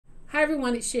Hi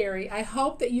everyone, it's Sherry. I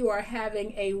hope that you are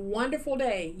having a wonderful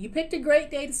day. You picked a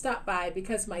great day to stop by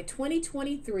because my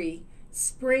 2023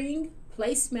 Spring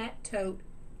Placemat Tote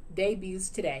debuts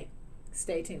today.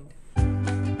 Stay tuned.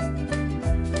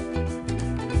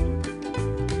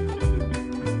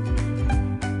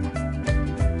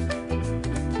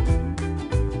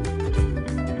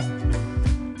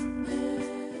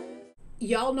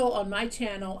 Y'all know on my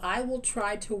channel, I will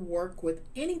try to work with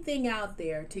anything out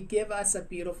there to give us a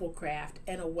beautiful craft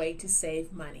and a way to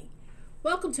save money.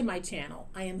 Welcome to my channel.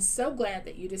 I am so glad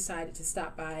that you decided to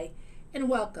stop by, and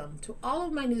welcome to all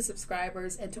of my new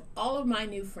subscribers and to all of my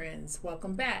new friends.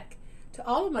 Welcome back to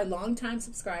all of my longtime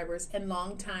subscribers and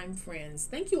longtime friends.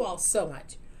 Thank you all so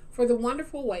much for the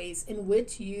wonderful ways in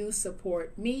which you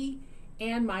support me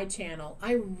and my channel.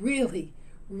 I really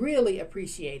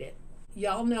appreciate it.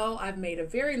 Y'all know I've made a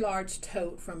very large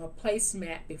tote from a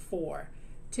placemat before.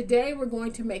 Today we're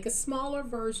going to make a smaller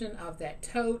version of that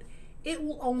tote. It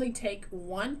will only take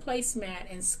one placemat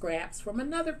and scraps from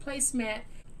another placemat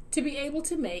to be able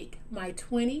to make my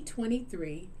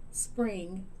 2023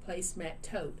 Spring Placemat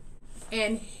Tote.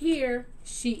 And here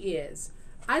she is.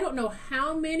 I don't know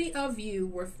how many of you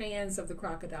were fans of the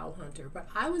Crocodile Hunter, but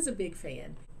I was a big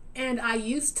fan. And I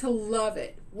used to love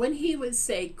it when he would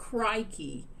say,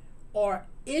 "Crikey," or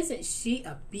 "Isn't she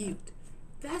a beaut?"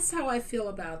 That's how I feel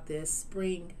about this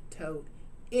spring tote.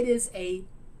 It is a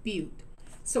beaut.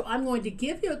 So I'm going to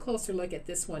give you a closer look at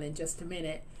this one in just a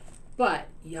minute, but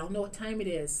y'all know what time it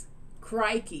is.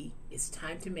 Crikey, it's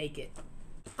time to make it.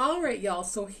 All right, y'all,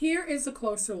 so here is a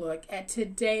closer look at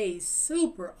today's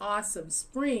super awesome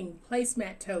spring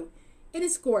placemat tote. It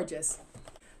is gorgeous.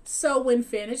 So when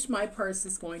finished, my purse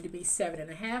is going to be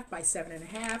 7.5 by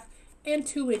 7.5 and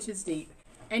 2 inches deep.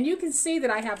 And you can see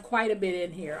that I have quite a bit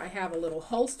in here. I have a little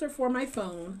holster for my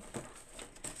phone.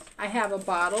 I have a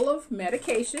bottle of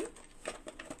medication.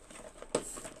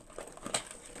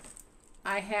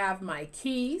 I have my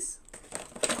keys.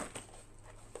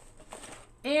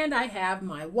 And I have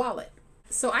my wallet.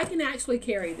 So I can actually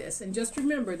carry this. And just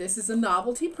remember, this is a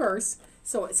novelty purse,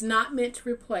 so it's not meant to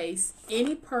replace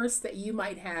any purse that you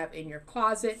might have in your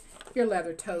closet, your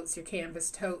leather totes, your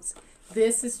canvas totes.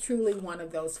 This is truly one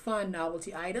of those fun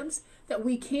novelty items that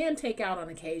we can take out on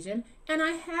occasion, and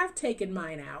I have taken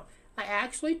mine out. I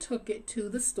actually took it to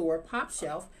the store Pop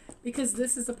Shelf because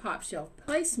this is a Pop Shelf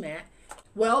placemat.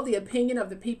 Well, the opinion of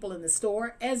the people in the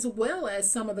store, as well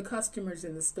as some of the customers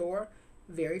in the store,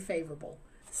 very favorable.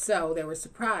 So they were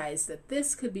surprised that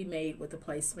this could be made with a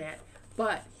placemat,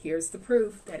 but here's the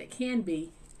proof that it can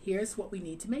be. Here's what we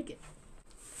need to make it.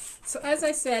 So as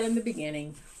I said in the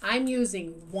beginning, I'm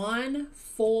using one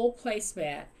full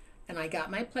placemat, and I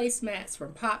got my placemats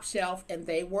from Pop Shelf, and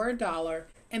they were $1.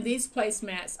 And these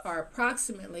placemats are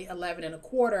approximately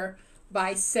 11.25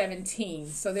 by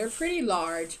 17, so they're pretty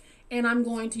large. And I'm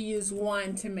going to use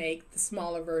one to make the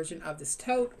smaller version of this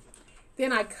tote.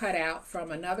 Then I cut out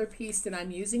from another piece that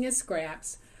I'm using as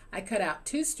scraps. I cut out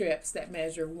 2 strips that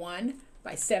measure 1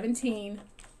 by 17,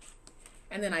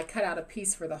 and then I cut out a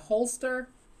piece for the holster.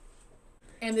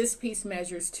 And this piece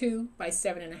measures 2 by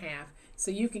 7.5. So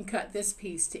you can cut this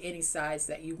piece to any size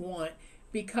that you want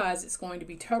because it's going to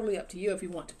be totally up to you if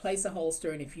you want to place a holster.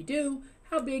 And if you do,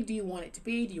 how big do you want it to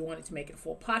be? Do you want it to make it a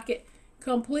full pocket?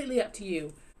 Completely up to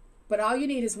you. But all you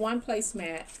need is one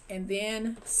placemat and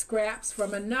then scraps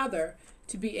from another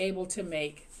to be able to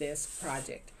make this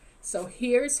project. So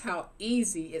here's how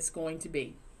easy it's going to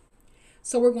be.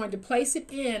 So we're going to place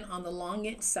it in on the long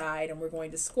inch side, and we're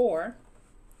going to score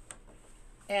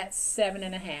at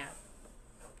 7.5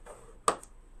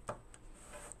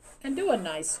 and do a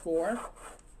nice score.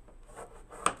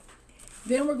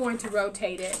 Then we're going to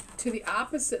rotate it to the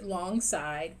opposite long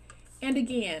side, and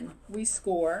again we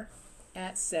score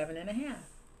at 7.5.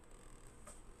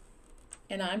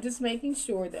 And I'm just making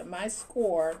sure that my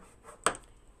score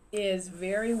is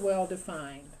very well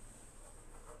defined,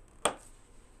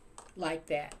 like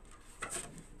that.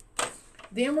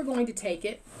 Then we're going to take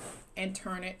it and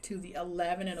turn it to the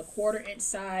 11.25 inch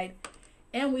side,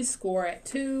 and we score at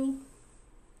 2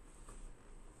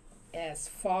 as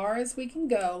far as we can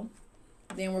go.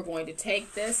 Then we're going to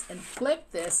take this and flip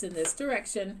this in this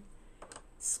direction,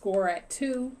 score at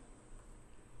 2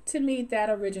 to meet that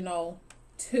original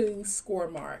 2 score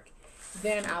mark.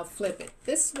 Then I'll flip it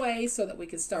this way so that we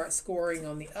can start scoring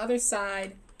on the other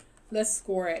side. Let's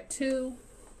score at 2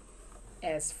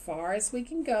 as far as we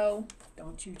can go.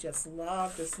 Don't you just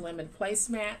love this lemon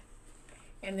placemat?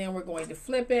 And then we're going to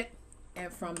flip it,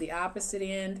 and from the opposite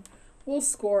end we'll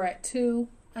score at 2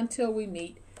 until we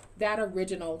meet that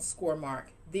original score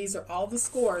mark. These are all the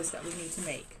scores that we need to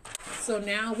make. So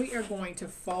now we are going to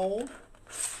fold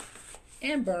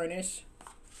and burnish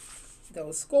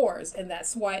those scores, and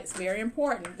that's why it's very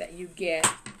important that you get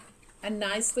a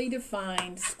nicely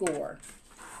defined score.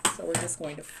 So we're just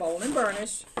going to fold and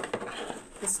burnish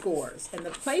the scores. And the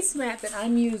placemat that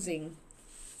I'm using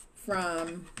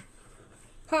from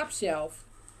Pop Shelf,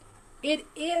 it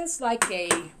is like a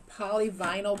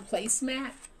polyvinyl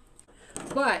placemat,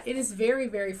 but it is very,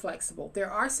 very flexible. There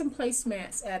are some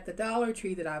placemats at the Dollar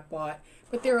Tree that I've bought,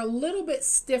 but they're a little bit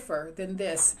stiffer than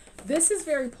this. This is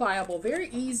very pliable, very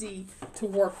easy to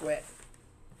work with.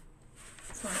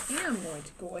 So I am going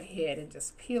to go ahead and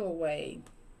just peel away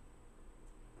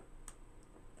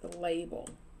the label.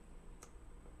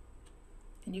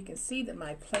 And you can see that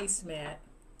my placemat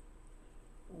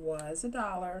was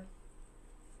 $1.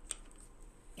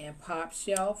 And Pop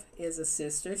Shelf is a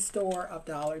sister store of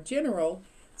Dollar General.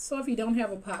 So if you don't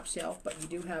have a Pop Shelf, but you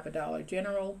do have a Dollar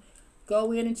General,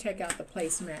 go in and check out the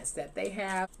placemats that they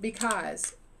have,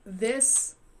 because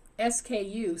this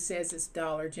SKU says it's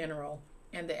Dollar General,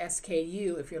 and the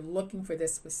SKU, if you're looking for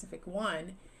this specific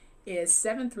one, is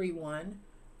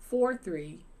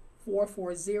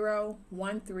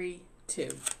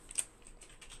 731-43-440-132.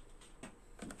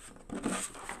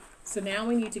 So now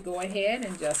we need to go ahead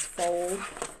and just fold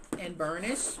and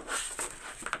burnish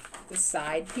the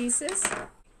side pieces.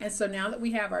 And so now that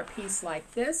we have our piece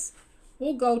like this,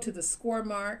 we'll go to the score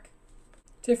mark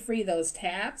to free those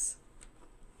tabs.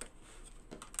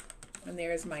 And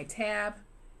there's my tab.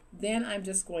 Then I'm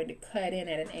just going to cut in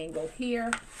at an angle here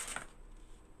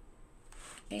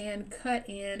and cut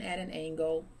in at an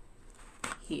angle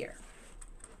here.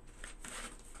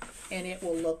 And it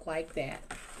will look like that.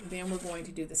 Then we're going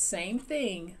to do the same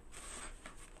thing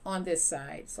on this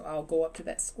side. So I'll go up to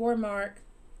that score mark,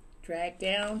 drag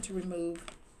down to remove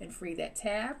and free that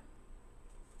tab.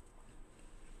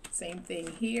 Same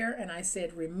thing here, and I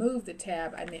said remove the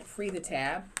tab, I meant free the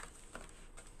tab.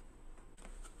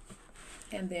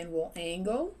 And then we'll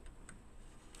angle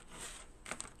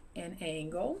and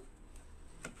angle.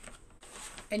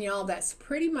 And y'all, that's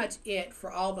pretty much it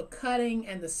for all the cutting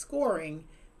and the scoring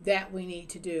that we need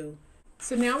to do.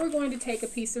 So now we're going to take a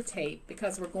piece of tape,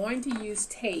 because we're going to use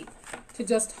tape to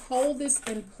just hold this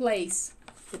in place.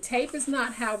 The tape is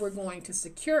not how we're going to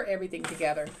secure everything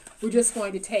together. We're just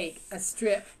going to take a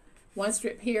strip, one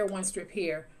strip here, one strip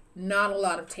here, not a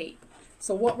lot of tape.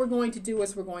 So what we're going to do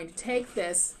is we're going to take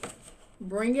this,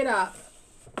 bring it up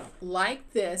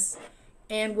like this,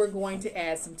 and we're going to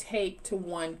add some tape to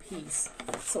one piece.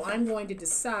 So I'm going to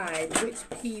decide which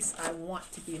piece I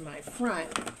want to be my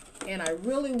front. And I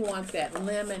really want that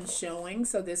lemon showing,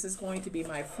 so this is going to be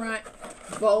my front.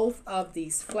 Both of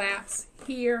these flaps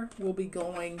here will be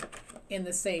going in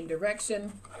the same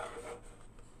direction.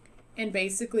 And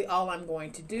basically all I'm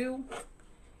going to do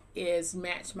is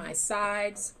match my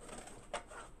sides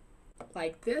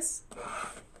like this.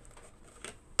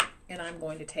 And I'm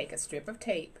going to take a strip of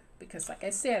tape, because like I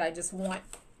said, I just want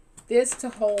this to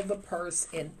hold the purse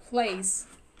in place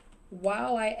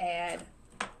while I add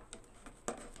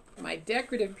my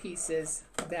decorative pieces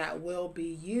that will be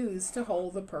used to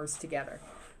hold the purse together.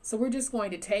 So we're just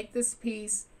going to take this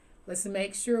piece. Let's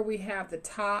make sure we have the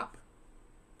top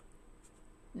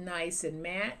nice and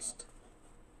matched.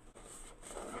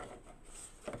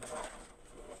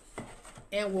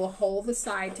 And we'll hold the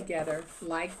side together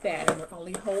like that. And we're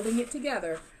only holding it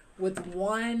together with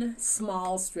one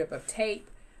small strip of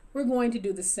tape. We're going to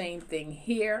do the same thing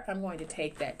here. I'm going to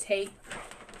take that tape,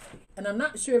 and I'm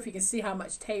not sure if you can see how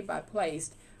much tape I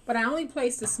placed, but I only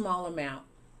placed a small amount.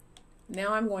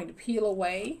 Now I'm going to peel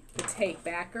away the tape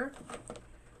backer.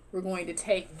 We're going to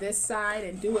take this side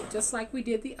and do it just like we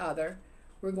did the other.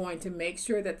 We're going to make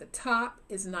sure that the top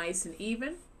is nice and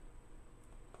even.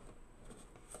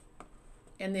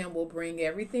 And then we'll bring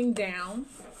everything down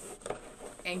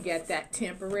and get that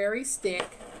temporary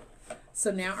stick.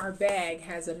 So now our bag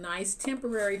has a nice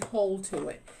temporary hold to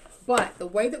it. But the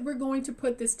way that we're going to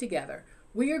put this together,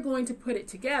 we are going to put it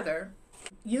together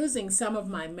using some of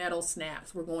my metal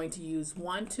snaps. We're going to use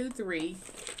 1, 2, 3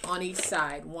 on each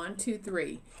side. 1, 2,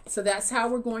 3. So that's how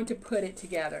we're going to put it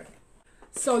together.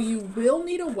 So you will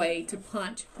need a way to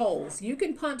punch holes. You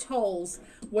can punch holes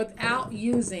without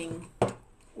using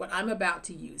what I'm about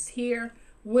to use here,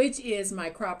 which is my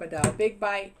Crocodile Big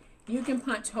Bite. You can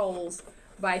punch holes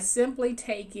by simply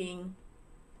taking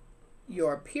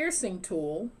your piercing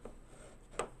tool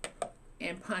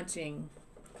and punching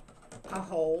a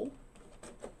hole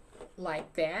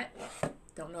like that.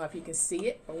 Don't know if you can see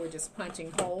it, but we're just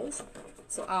punching holes.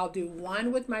 So I'll do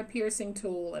one with my piercing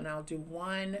tool, and I'll do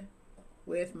one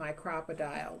with my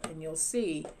Crocodile, and you'll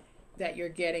see that you're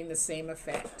getting the same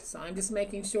effect. So I'm just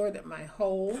making sure that my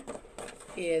hole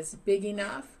is big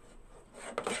enough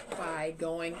by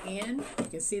going in. You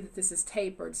can see that this is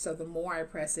tapered, so the more I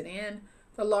press it in,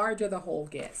 the larger the hole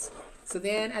gets. So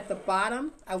then at the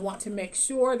bottom, I want to make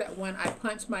sure that when I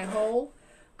punch my hole,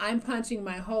 I'm punching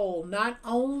my hole not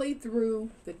only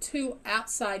through the two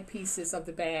outside pieces of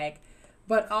the bag,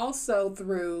 but also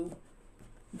through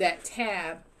that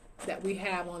tab that we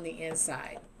have on the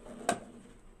inside.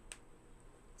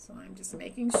 So I'm just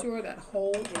making sure that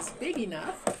hole is big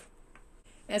enough.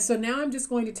 And so now I'm just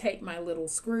going to take my little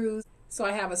screws. So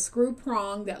I have a screw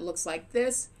prong that looks like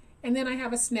this, and then I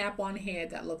have a snap-on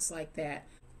head that looks like that.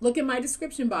 Look in my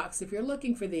description box if you're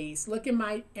looking for these. Look in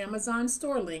my Amazon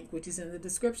store link, which is in the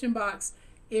description box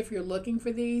if you're looking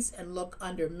for these, and look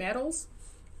under metals,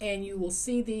 and you will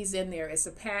see these in there. It's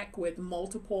a pack with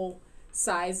multiple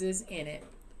sizes in it.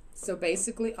 So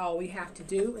basically all we have to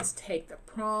do is take the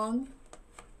prong,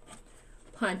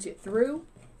 punch it through,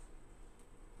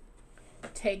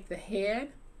 take the head,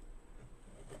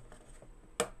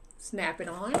 snap it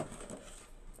on,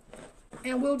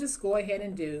 and we'll just go ahead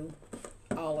and do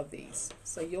all of these.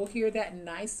 So you'll hear that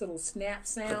nice little snap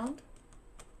sound.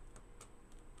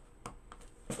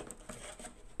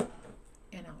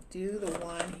 And I'll do the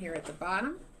one here at the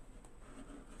bottom.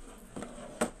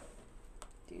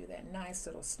 Do that nice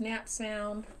little snap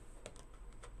sound.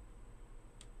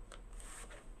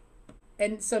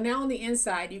 And so now on the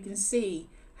inside you can see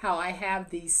how I have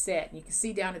these set. And you can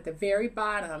see down at the very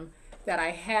bottom that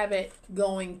I have it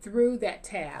going through that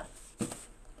tab.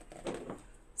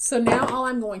 So now all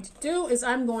I'm going to do is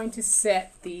I'm going to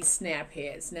set these snap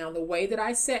heads. Now the way that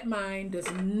I set mine does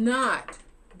not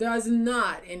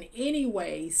in any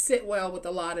way sit well with a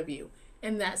lot of you,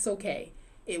 and that's okay.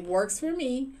 It works for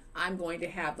me. I'm going to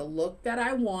have the look that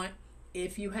I want.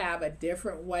 If you have a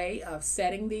different way of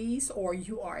setting these, or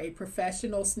you are a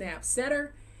professional snap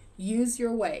setter, use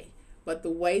your way. But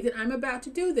the way that I'm about to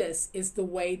do this is the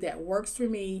way that works for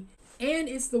me, and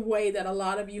it's the way that a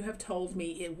lot of you have told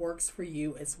me it works for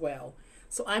you as well.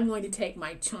 So I'm going to take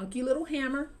my chunky little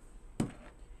hammer,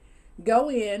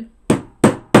 go in,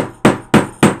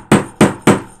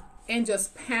 and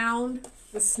just pound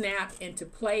the snap into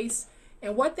place.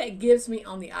 And what that gives me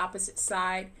on the opposite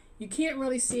side, you can't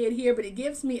really see it here, but it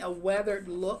gives me a weathered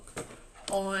look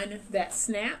on that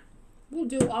snap. We'll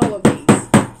do all of these.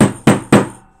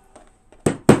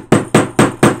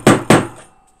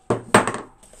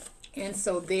 And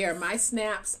so there, my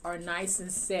snaps are nice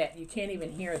and set. You can't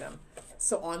even hear them.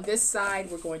 So on this side,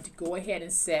 we're going to go ahead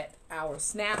and set our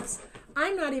snaps.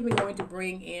 I'm not even going to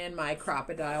bring in my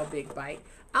Crocodile Big Bite.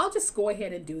 I'll just go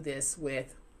ahead and do this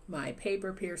with my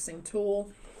paper piercing tool.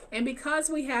 And because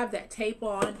we have that tape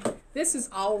on, this is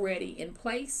already in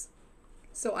place.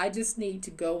 So I just need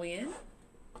to go in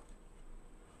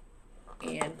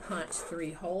and punch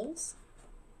 3 holes.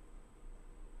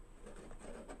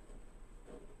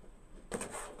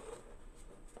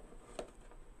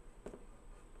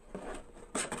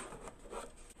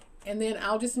 And then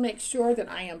I'll just make sure that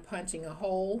I am punching a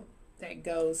hole that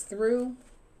goes through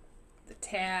the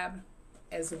tab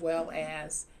as well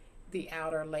as the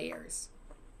outer layers.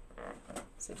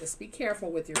 So just be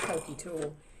careful with your pokey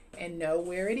tool and know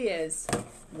where it is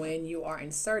when you are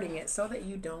inserting it so that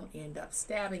you don't end up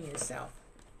stabbing yourself.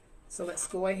 So let's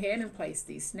go ahead and place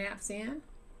these snaps in.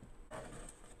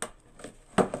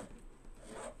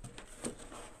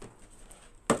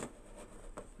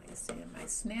 Place in my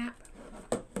snap.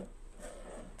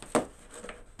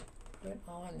 Put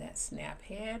on that snap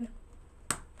head.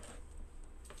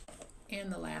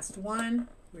 And the last one,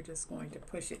 we're just going to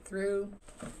push it through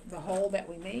the hole that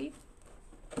we made.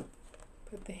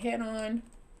 Put the head on.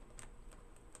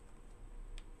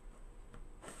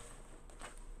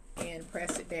 And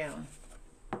press it down.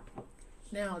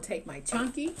 Now I'll take my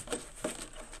chunky,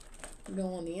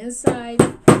 go on the inside.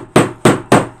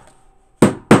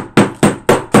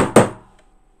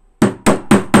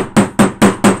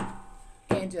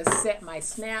 And just set my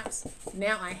snaps.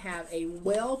 Now I have a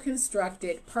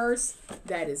well-constructed purse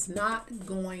that is not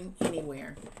going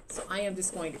anywhere. So I am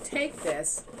just going to take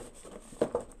this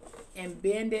and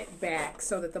bend it back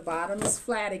so that the bottom is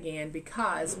flat again,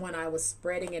 because when I was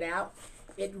spreading it out,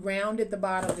 it rounded the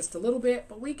bottom just a little bit,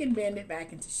 but we can bend it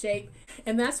back into shape.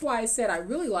 And that's why I said I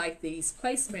really like these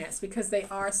placemats, because they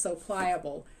are so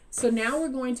pliable. So now we're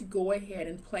going to go ahead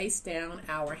and place down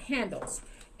our handles.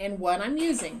 And what I'm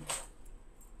using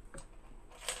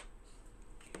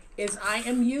is I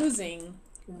am using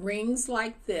rings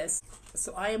like this.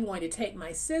 So I am going to take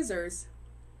my scissors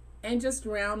and just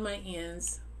round my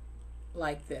ends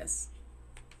like this.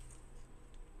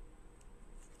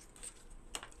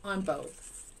 on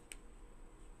both.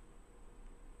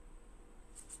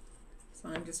 So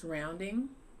I'm just rounding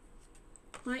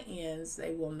my ends.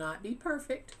 They will not be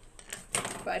perfect,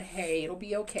 but hey, it'll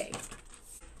be okay.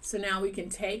 So now we can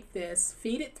take this,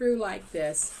 feed it through like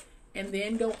this, and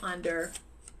then go under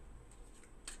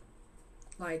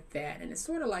like that. And it's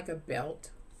sort of like a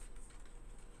belt,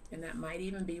 and that might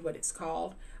even be what it's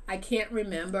called. I can't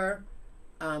remember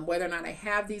whether or not I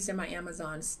have these in my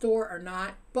Amazon store or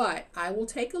not, but I will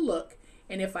take a look,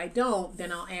 and if I don't,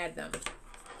 then I'll add them.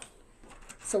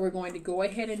 So we're going to go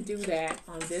ahead and do that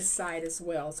on this side as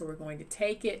well. So we're going to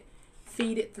take it,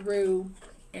 feed it through,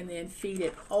 and then feed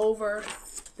it over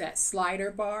that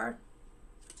slider bar.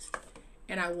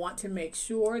 And I want to make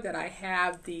sure that I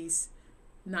have these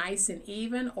nice and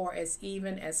even, or as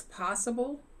even as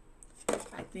possible.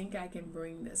 I think I can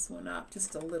bring this one up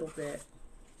just a little bit.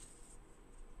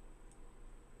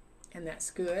 And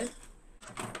that's good.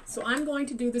 So I'm going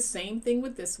to do the same thing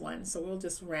with this one. So we'll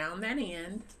just round that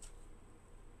end.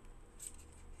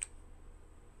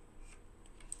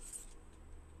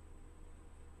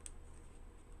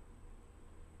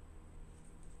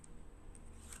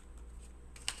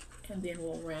 And then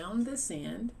we'll round this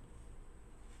end.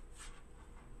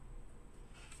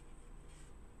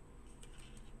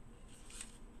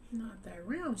 Not that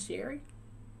round, Sherry.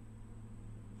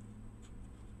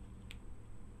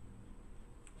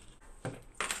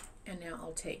 And now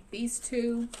I'll take these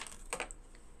two,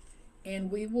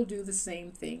 and we will do the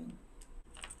same thing.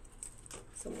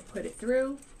 So we'll put it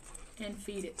through and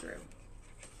feed it through.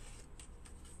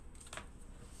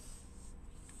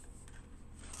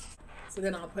 So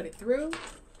then I'll put it through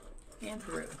and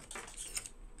through.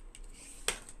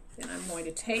 Then I'm going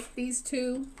to take these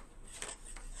two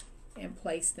and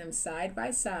place them side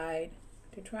by side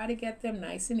to try to get them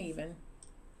nice and even.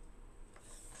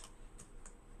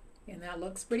 And that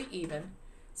looks pretty even.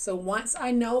 So once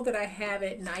I know that I have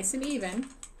it nice and even,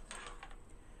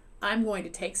 I'm going to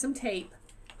take some tape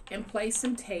and place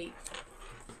some tape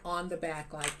on the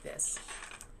back like this.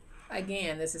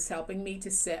 Again, this is helping me to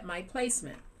set my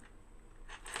placement.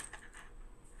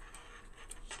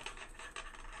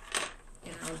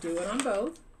 And I'll do it on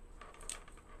both.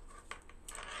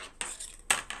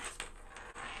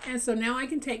 And so now I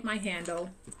can take my handle.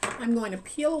 I'm going to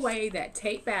peel away that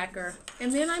tape backer,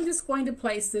 and then I'm just going to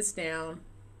place this down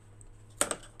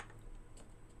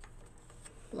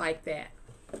like that.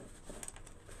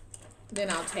 Then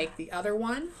I'll take the other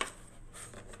one.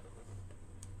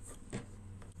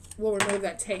 We'll remove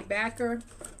that tape backer,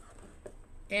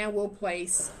 and we'll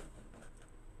place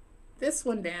this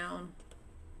one down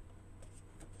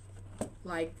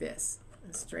like this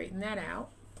and straighten that out.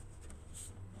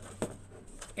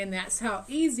 And that's how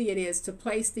easy it is to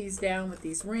place these down with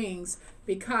these rings,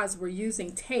 because we're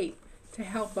using tape to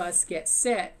help us get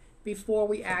set before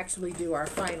we actually do our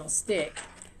final stick.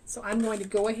 So I'm going to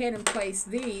go ahead and place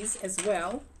these as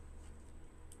well.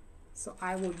 So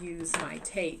I will use my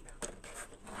tape.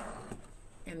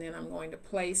 And then I'm going to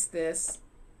place this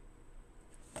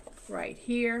right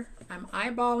here. I'm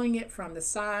eyeballing it from the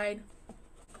side.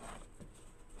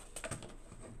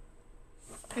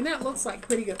 And that looks like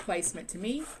pretty good placement to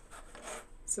me.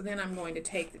 So then I'm going to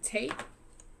take the tape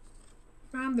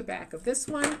from the back of this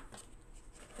one,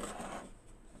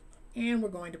 and we're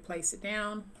going to place it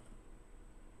down.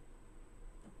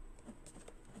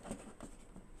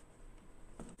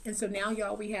 And so now,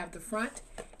 y'all, we have the front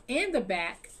and the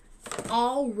back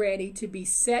all ready to be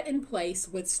set in place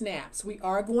with snaps. We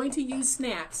are going to use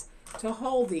snaps to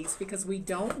hold these because we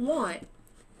don't want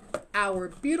our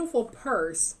beautiful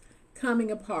purse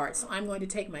coming apart. So I'm going to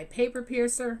take my paper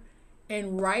piercer,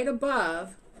 and right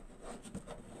above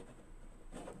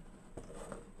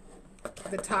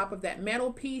the top of that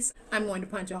metal piece, I'm going to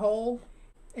punch a hole,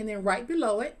 and then right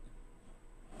below it,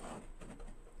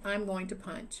 I'm going to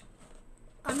punch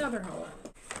another hole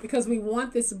because we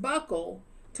want this buckle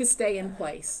to stay in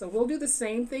place. So we'll do the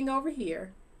same thing over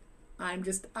here. I'm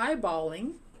just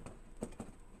eyeballing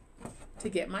to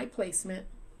get my placement.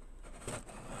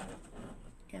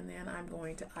 And then I'm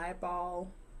going to eyeball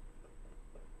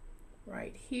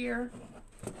right here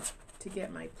to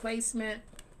get my placement.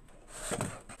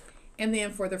 And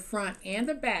then for the front and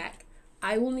the back,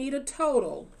 I will need a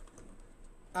total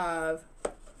of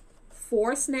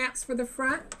 4 snaps for the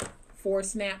front, 4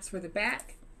 snaps for the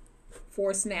back,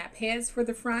 4 snap heads for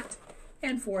the front,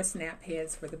 and 4 snap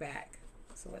heads for the back.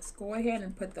 So let's go ahead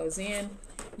and put those in.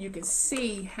 You can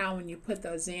see how when you put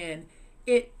those in,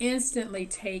 it instantly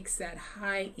takes that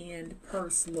high-end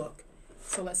purse look.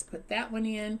 So let's put that one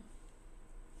in,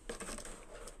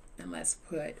 and let's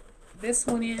put this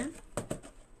one in.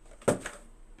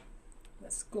 Let's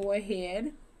let's go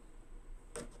ahead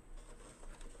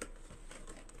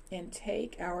and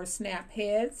take our snap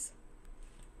heads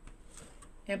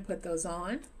and put those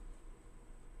on.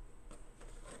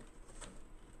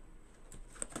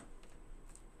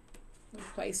 I'm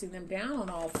placing them down on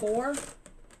all four.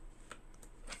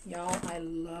 Y'all, I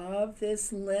love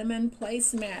this lemon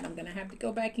placemat. I'm going to have to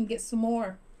go back and get some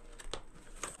more.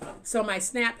 So my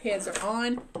snap heads are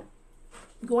on.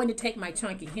 I'm going to take my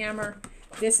chunky hammer.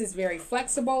 This is very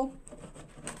flexible,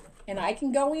 and I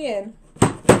can go in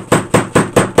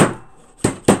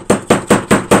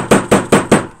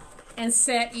and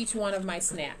set each one of my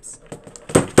snaps.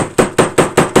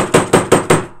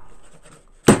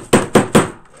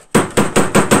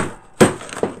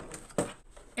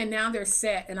 And now they're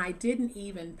set, and I didn't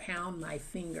even pound my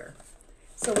finger.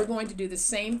 So we're going to do the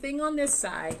same thing on this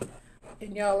side.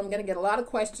 And y'all, I'm going to get a lot of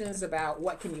questions about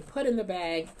what can you put in the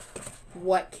bag,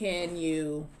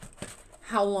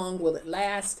 how long will it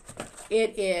last?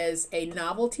 It is a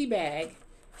novelty bag,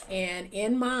 and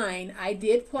in mine I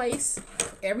did place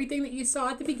everything that you saw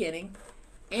at the beginning,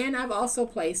 and I've also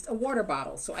placed a water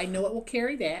bottle, so I know it will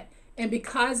carry that. And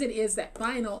because it is that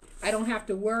vinyl, I don't have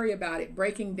to worry about it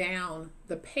breaking down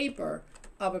the paper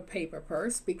of a paper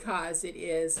purse because it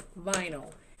is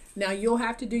vinyl. Now you'll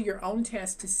have to do your own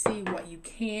test to see what you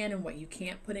can and what you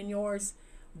can't put in yours,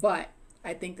 but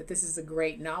I think that this is a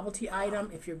great novelty item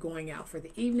if you're going out for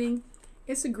the evening.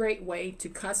 It's a great way to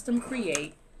custom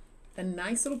create a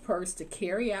nice little purse to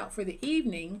carry out for the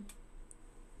evening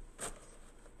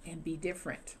and be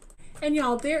different. And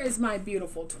y'all, there is my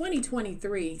beautiful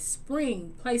 2023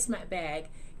 spring placemat bag.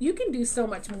 You can do so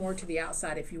much more to the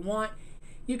outside if you want.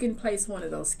 You can place one of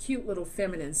those cute little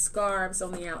feminine scarves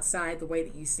on the outside the way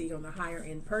that you see on the higher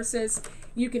end purses.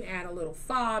 You can add a little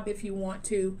fob if you want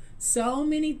to. So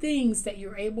many things that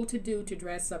you're able to do to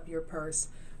dress up your purse.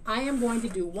 I am going to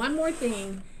do one more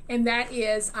thing, and that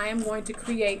is I am going to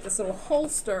create this little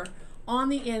holster on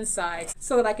the inside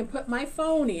so that I can put my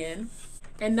phone in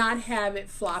and not have it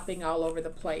flopping all over the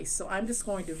place. So I'm just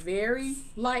going to very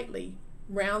lightly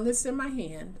round this in my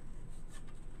hand.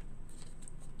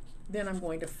 Then I'm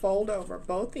going to fold over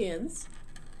both ends.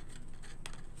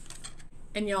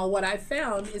 And y'all, what I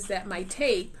found is that my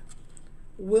tape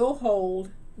will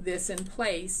hold this in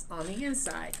place on the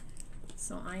inside.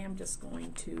 So I am just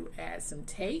going to add some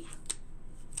tape.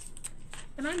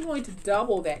 And I'm going to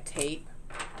double that tape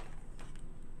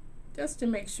just to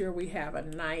make sure we have a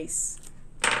nice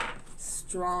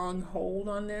strong hold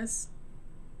on this.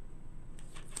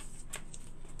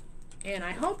 And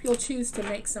I hope you'll choose to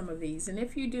make some of these. And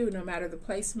if you do, no matter the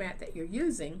placemat that you're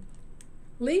using,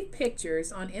 leave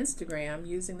pictures on Instagram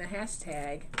using the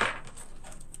hashtag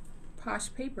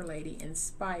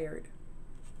PoshPaperLadyInspired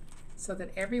so that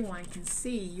everyone can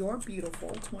see your beautiful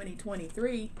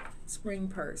 2023 spring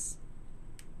purse.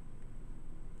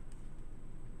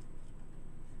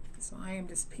 So I am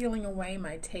just peeling away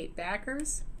my tape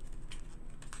backers.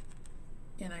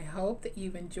 And I hope that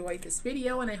you've enjoyed this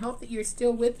video, and I hope that you're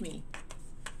still with me.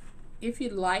 If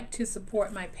you'd like to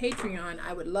support my Patreon,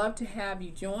 I would love to have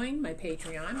you join my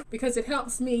Patreon because it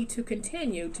helps me to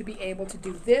continue to be able to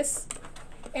do this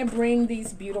and bring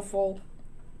these beautiful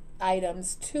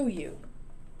items to you.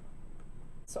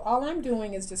 So all I'm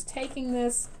doing is just taking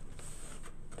this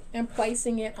and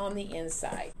placing it on the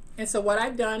inside. And so what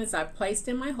I've done is I've placed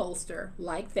in my holster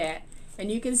like that. And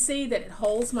you can see that it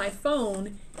holds my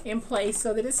phone in place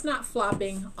so that it's not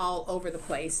flopping all over the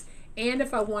place. And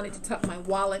if I wanted to tuck my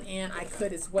wallet in, I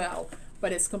could as well.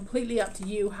 But it's completely up to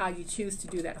you how you choose to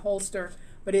do that holster.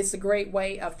 But it's a great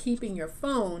way of keeping your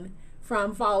phone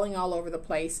from falling all over the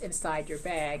place inside your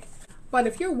bag. But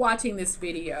if you're watching this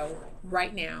video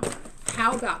right now,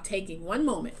 how about taking one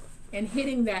moment and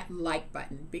hitting that like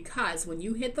button? Because when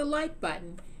you hit the like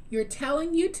button, you're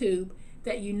telling YouTube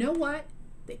that you know what?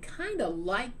 They kind of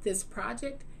like this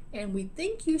project and we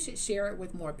think you should share it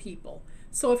with more people.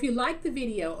 So if you like the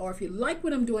video or if you like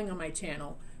what I'm doing on my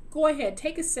channel, go ahead,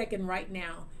 take a second right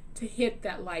now to hit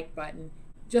that like button.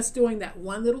 Just doing that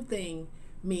one little thing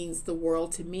means the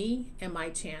world to me and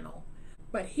my channel.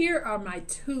 But here are my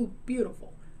two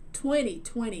beautiful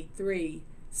 2023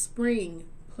 spring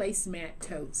placemat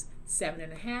totes,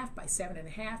 7.5 by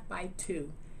 7.5 by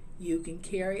 2. You can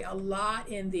carry a lot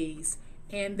in these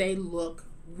and they look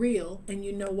real, and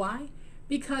you know why?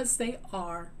 Because they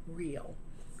are real.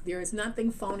 There is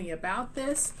nothing phony about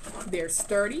this. They're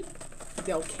sturdy.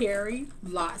 They'll carry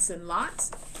lots and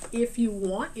lots. If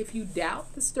you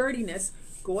doubt the sturdiness,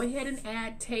 go ahead and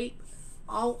add tape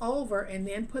all over and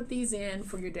then put these in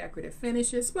for your decorative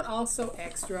finishes, but also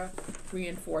extra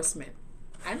reinforcement.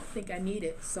 I don't think I need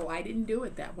it, so I didn't do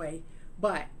it that way.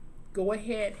 But go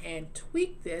ahead and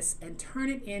tweak this and turn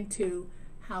it into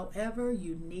however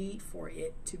you need for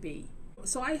it to be.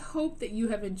 So I hope that you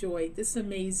have enjoyed this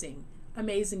amazing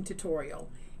tutorial.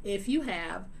 If you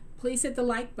have, please hit the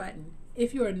like button.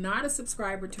 If you are not a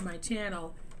subscriber to my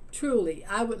channel, truly,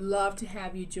 I would love to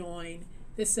have you join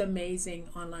this amazing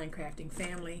online crafting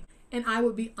family, and I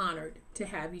would be honored to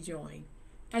have you join.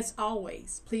 As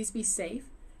always, please be safe,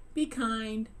 be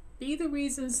kind, be the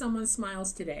reason someone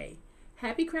smiles today.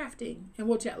 Happy crafting, and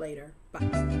we'll chat later.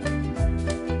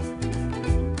 Bye.